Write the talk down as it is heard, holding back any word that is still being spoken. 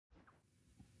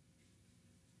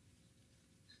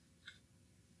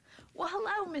Well,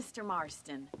 hello, Mr.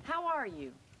 Marston. How are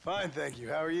you? Fine, thank you.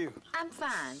 How are you? I'm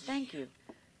fine, thank you.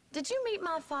 Did you meet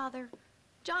my father?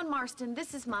 John Marston,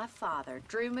 this is my father,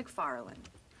 Drew McFarland.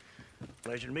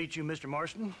 Pleasure to meet you, Mr.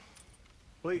 Marston.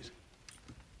 Please.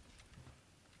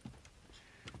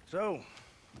 So,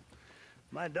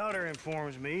 my daughter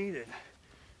informs me that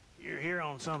you're here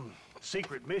on some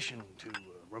secret mission to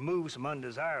remove some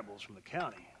undesirables from the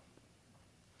county.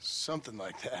 Something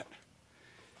like that.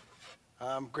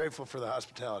 I'm grateful for the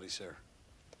hospitality, sir.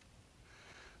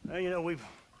 Well, you know, we've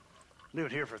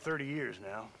lived here for 30 years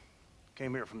now.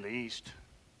 Came here from the east.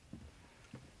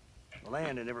 The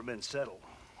land had never been settled.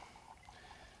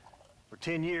 For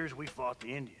 10 years, we fought the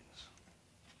Indians.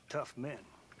 Tough men.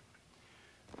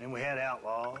 Then we had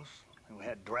outlaws, and we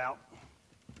had drought,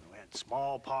 and we had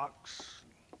smallpox,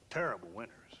 terrible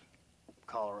winters,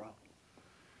 cholera.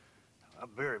 I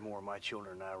buried more of my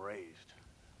children than I raised.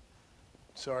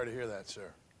 Sorry to hear that, sir.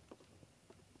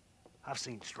 I've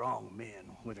seen strong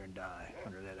men wither and die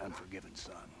under that unforgiving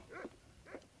sun.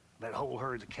 That whole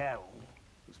herds of cattle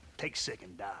take sick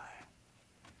and die.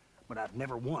 But I've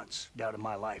never once doubted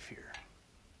my life here.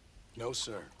 No,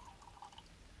 sir.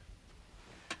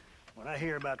 When I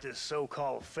hear about this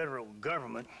so-called federal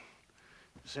government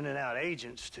sending out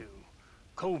agents to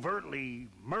covertly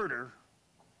murder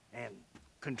and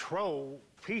control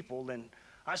people, then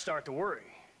I start to worry.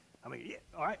 I mean, yeah,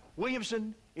 all right,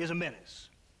 Williamson is a menace,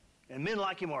 and men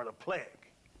like him are the plague.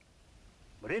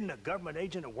 But isn't a government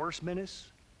agent a worse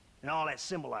menace? And all that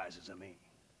symbolizes, I mean.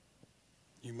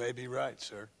 You may be right,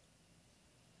 sir.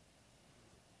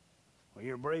 Well,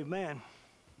 you're a brave man.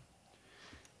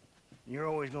 You're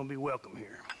always gonna be welcome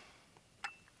here.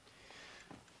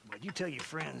 But you tell your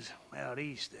friends out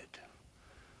east that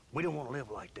we don't want to live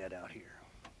like that out here.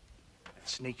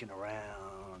 Sneaking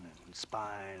around and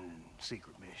spying and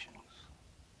secret missions.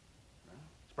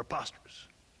 It's preposterous.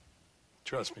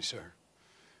 Trust me, sir.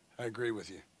 I agree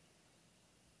with you.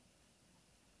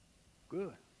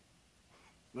 Good.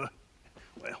 Good.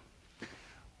 Well,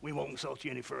 we won't insult you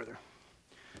any further.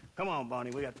 Come on, Bonnie,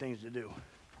 we got things to do.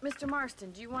 Mr. Marston,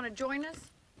 do you want to join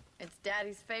us? It's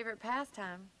Daddy's favorite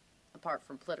pastime. Apart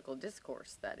from political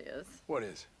discourse, that is. What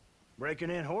is?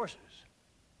 Breaking in horses.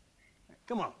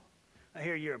 Come on. I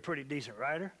hear you're a pretty decent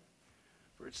rider.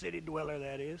 For a city dweller,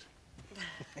 that is.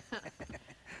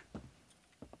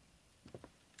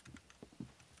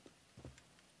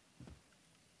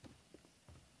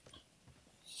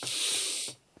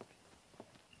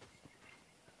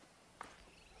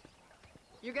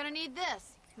 You're gonna need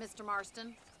this, Mr.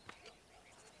 Marston.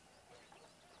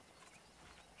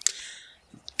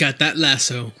 Got that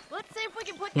lasso. Let's see if we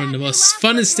can put One of that the new most lasso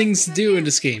funnest things to to do good in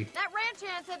this game. That ranch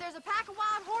hand said there's a pack of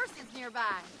wild horses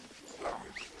nearby.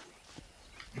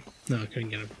 No, I couldn't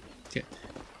get him. Okay.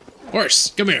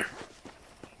 Horse, come here.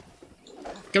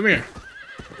 Come here.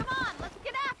 Come on, let's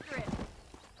get after it.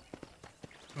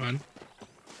 Come on.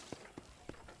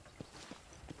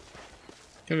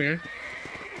 Come here.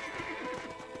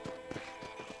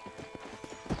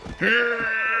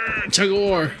 Tug of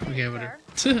war. Okay, whatever.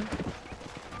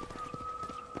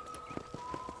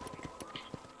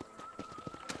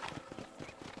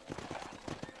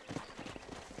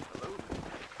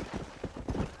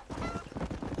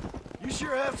 You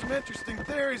sure have some interesting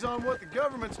theories on what the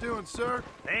government's doing, sir.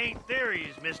 They ain't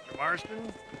theories, Mr.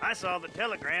 Marston. I saw the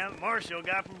telegram Marshall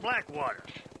got from Blackwater.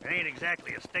 It ain't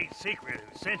exactly a state secret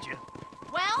who sent you.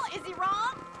 Well, is he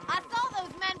wrong? I saw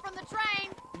those men from the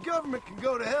train. The government can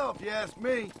go to hell if you ask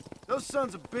me. Those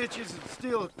sons of bitches would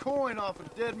steal a coin off a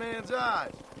dead man's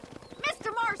eyes.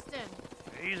 Mr. Marston!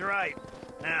 He's right.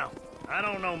 Now, I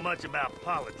don't know much about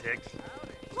politics,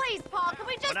 Please, Paul, can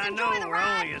we just but I enjoy know the we're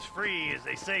ride? only as free as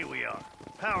they say we are.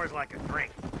 Power's like a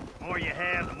drink. The more you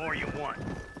have, the more you want.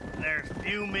 And there's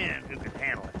few men who can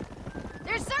handle it.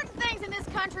 There's certain things in this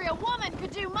country a woman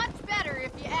could do much better,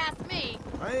 if you ask me.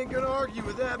 I ain't gonna argue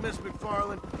with that, Miss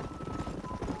McFarland.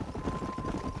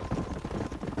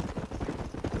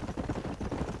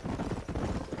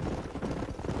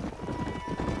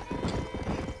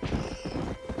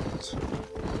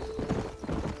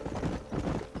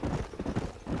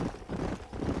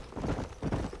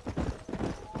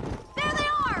 There they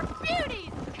are!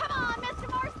 Beauties! Come on, Mr.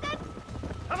 Marston!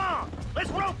 Come on, let's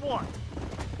rope one.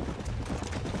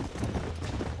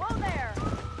 Whoa there!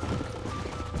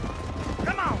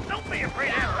 Come on, don't be afraid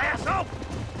of that lasso.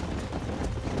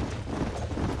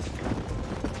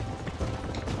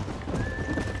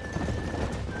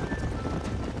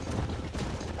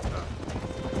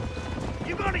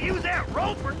 You gonna use that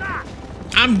rope or not?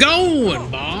 I'm going,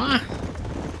 boy.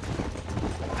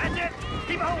 That's it.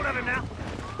 Keep a hold of him now.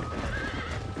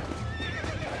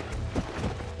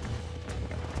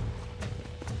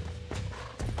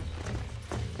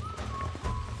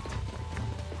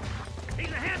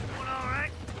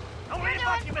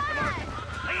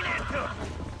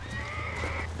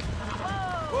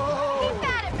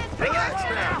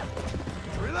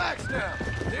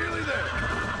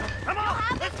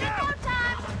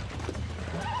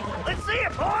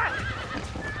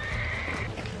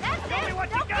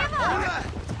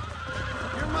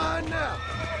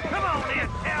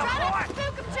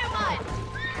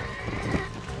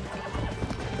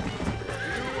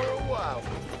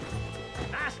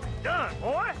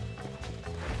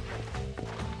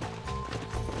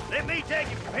 Let me take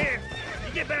you from here.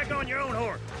 You get back on your own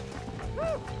horse.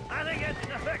 Woo! I think that's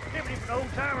enough activity for an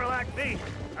old-timer like me.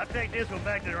 I'll take this one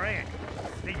back to the ranch.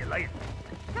 See you later.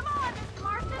 Come on, Mr.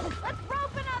 Marston. Let's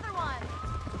rope another one.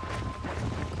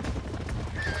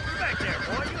 You're back there,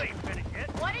 boy. You ain't finished yet.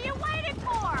 What are you waiting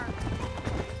for?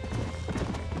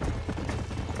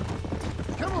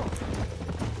 Come on.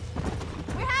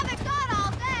 We haven't gone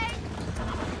all day.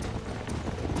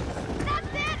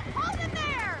 That's it. Hold it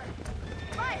there.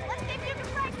 Right, let's see if you can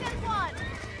break this one.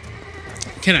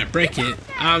 Can I break it?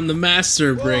 I'm the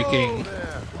master of breaking. Whoa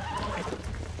there.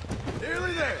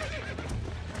 Nearly there.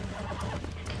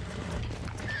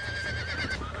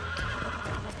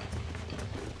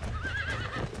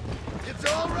 It's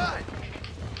all right.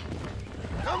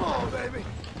 Come on, baby.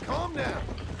 Calm down.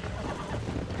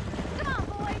 Come on,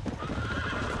 boy.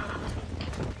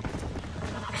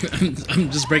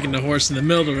 I'm just breaking the horse in the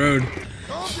middle of the road.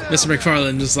 Calm down. Mr.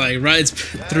 McFarlane just like rides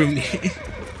through me.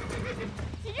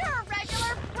 You're a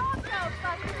regular Bronco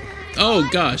fucker. Oh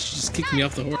gosh, you just kicked me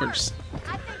off the horse.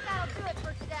 I think that'll do it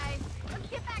for today. Let's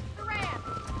get back to the ranch.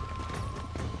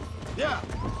 Yeah.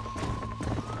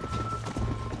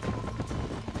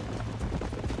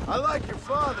 I like your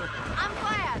father. I'm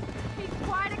glad. He's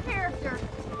quite a character.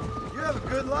 You have a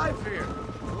good life here.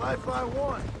 The life I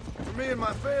want. For me and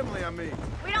my family, I mean.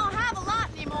 We don't have a lot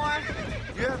anymore.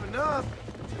 You have enough.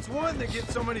 It's one that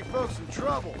gets so many folks in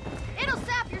trouble. It'll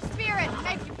sap your spirit and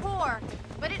make you poor.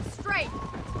 But it's straight.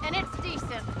 And it's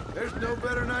decent. There's no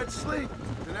better night's sleep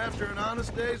than after an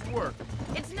honest day's work.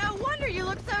 It's no wonder you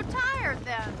look so tired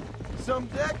then. Some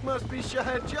deck must be shy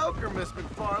of Joker, Miss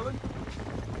McFarlane.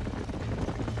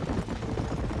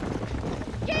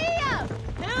 Yeah!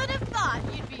 Who'd have thought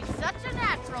you'd be such a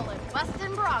natural at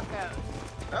busting Broncos?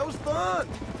 That was fun.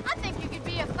 I think you could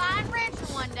be a fine rancher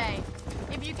one day,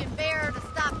 if you can bear to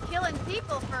stop killing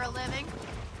people for a living.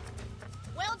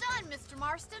 Well done, Mr.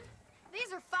 Marston.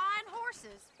 These are fine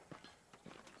horses.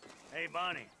 Hey,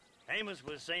 Bonnie. Amos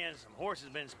was saying some horses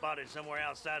been spotted somewhere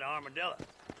outside of Armadillo.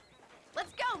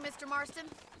 Let's go, Mr. Marston.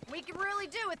 We can really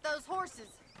do with those horses.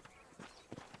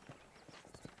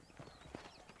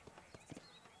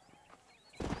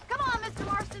 Come on, Mr.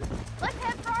 Marston. Let's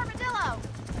head for Armadillo.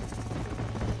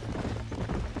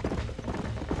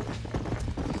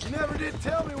 You never did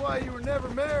tell me why you were never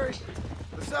married.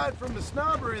 Aside from the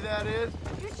snobbery, that is.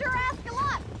 You sure ask a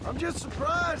lot. I'm just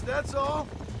surprised, that's all.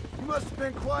 You must have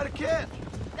been quite a catch.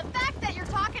 The fact that you're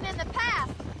talking in the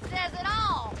past says it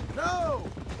all. No,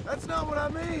 that's not what I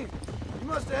mean. You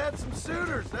must have had some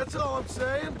suitors, that's all I'm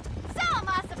saying. Some,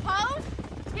 I suppose.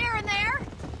 Here and there.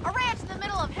 A ranch in the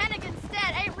middle of Hennigan's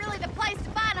Stead ain't really the place to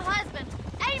find a husband.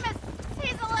 Amos,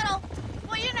 he's a little,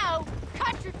 well, you know,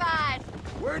 countrified.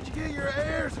 Where'd you get your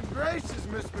airs and graces,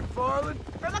 Miss McFarlane?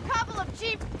 From a couple of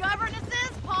cheap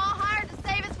governesses Pa hired to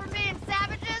save us from being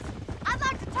savages. I'd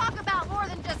like to talk about more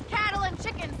than just cattle and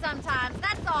chickens sometimes,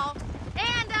 that's all.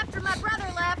 And after my brother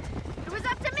left, it was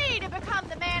up to me to become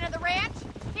the man of the ranch.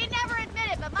 He never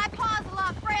admitted, but my pa's a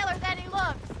lot frailer than he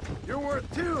looks. You're worth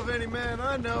two of any man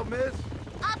I know, miss.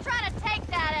 I'll try to take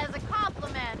that as a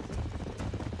compliment.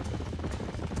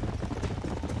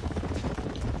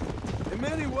 In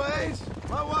many ways,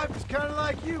 my wife is kind of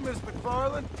like you, Miss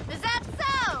McFarlane. Is that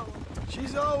so?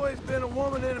 She's always been a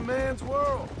woman in a man's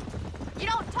world. You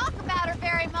don't talk about her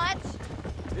very much.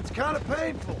 It's kind of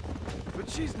painful, but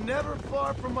she's never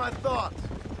far from my thoughts.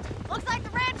 Looks like the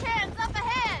ranch hand's up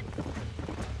ahead.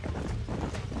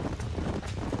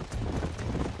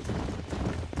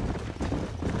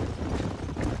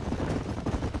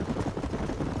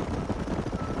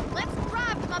 Let's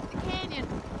drive them up the canyon,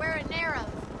 where it narrows.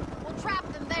 We'll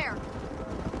trap them there.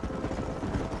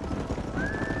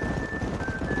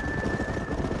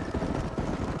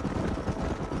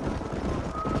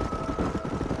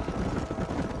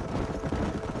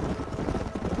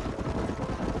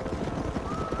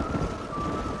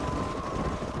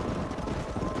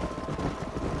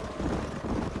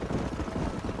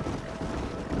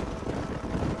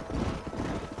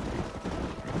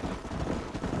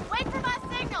 Wait for my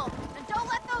signal, and don't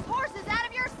let those horses out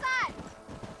of your sight.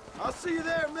 I'll see you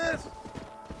there, miss.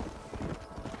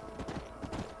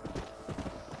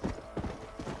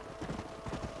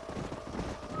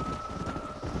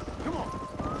 Come on.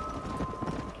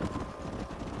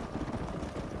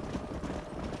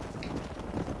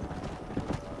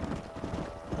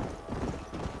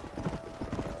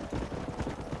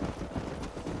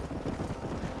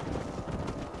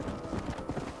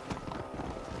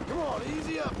 Come on,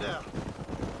 easy up now.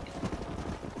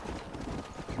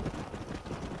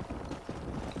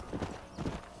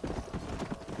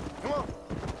 Come on.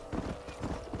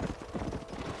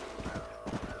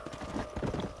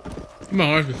 Come on,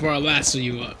 horse, before I lasso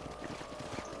you up.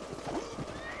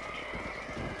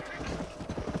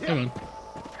 Come on.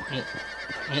 Oh.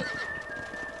 Oh.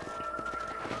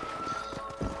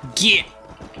 Get!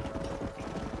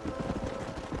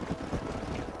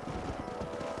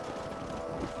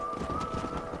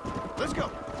 Let's go.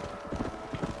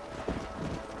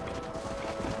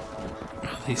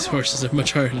 Oh, these horses are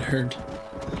much harder to herd.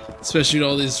 Especially with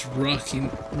all these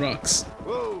rocks.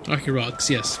 Whoa. Rocky rocks,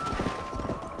 yes.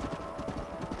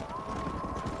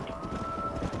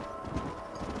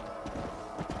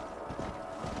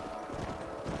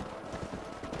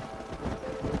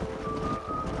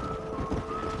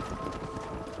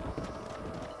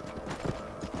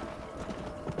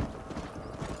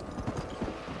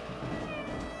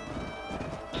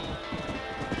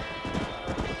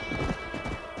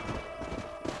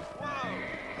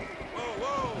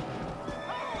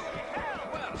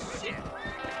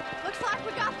 Looks like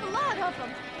we got the lot of them.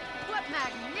 What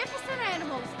magnificent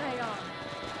animals they are.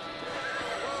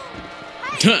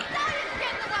 Hey, Stallion's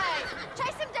getting away.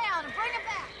 Chase him down and bring him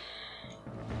back.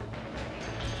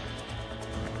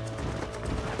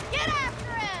 Get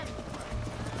after him.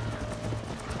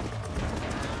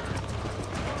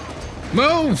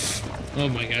 Move! Oh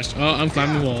my gosh. Oh, I'm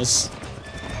climbing walls.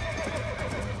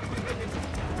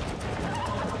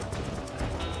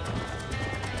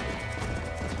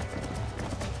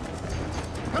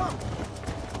 Come.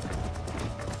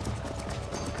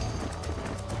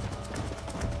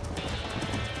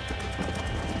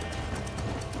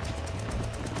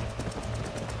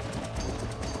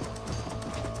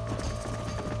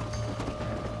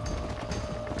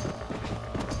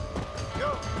 Go.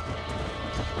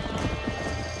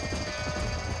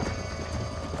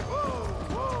 Whoa,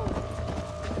 whoa.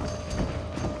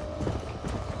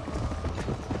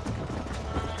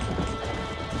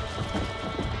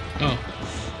 Oh.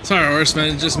 Sorry,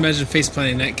 horseman. Just imagine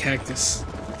faceplanting that cactus.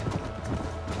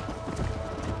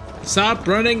 Stop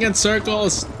running in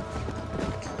circles!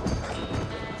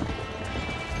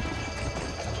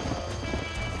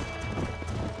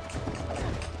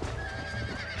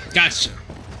 Gotcha.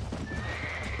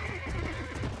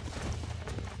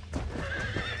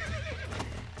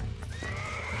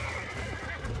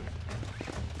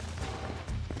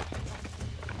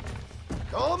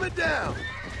 Calm it down.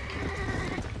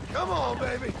 Come on,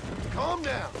 baby. Calm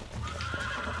down.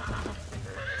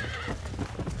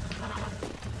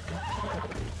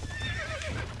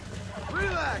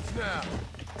 Relax now.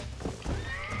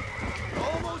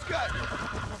 Almost got you.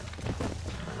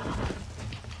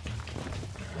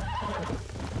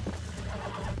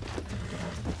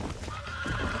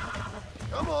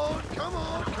 Come on, come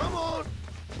on, come on.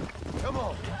 Come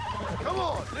on. Come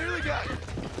on. Nearly got you.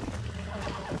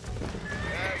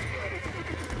 That's right.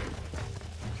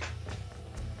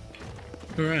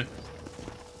 Alright.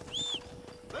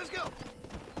 Let's go.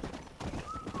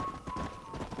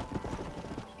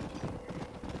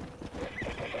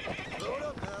 Load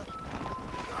up now.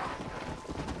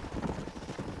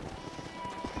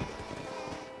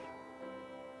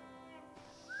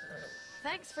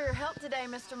 Thanks for your help today,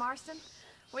 Mr. Marston.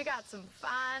 We got some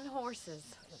fine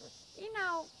horses. You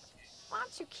know, why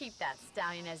don't you keep that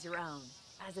stallion as your own,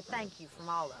 as a thank you from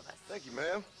all of us? Thank you,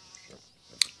 ma'am.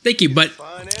 Thank you, but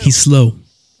Fine he's slow.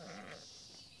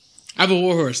 I have a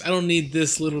warhorse. I don't need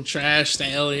this little trash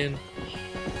stallion.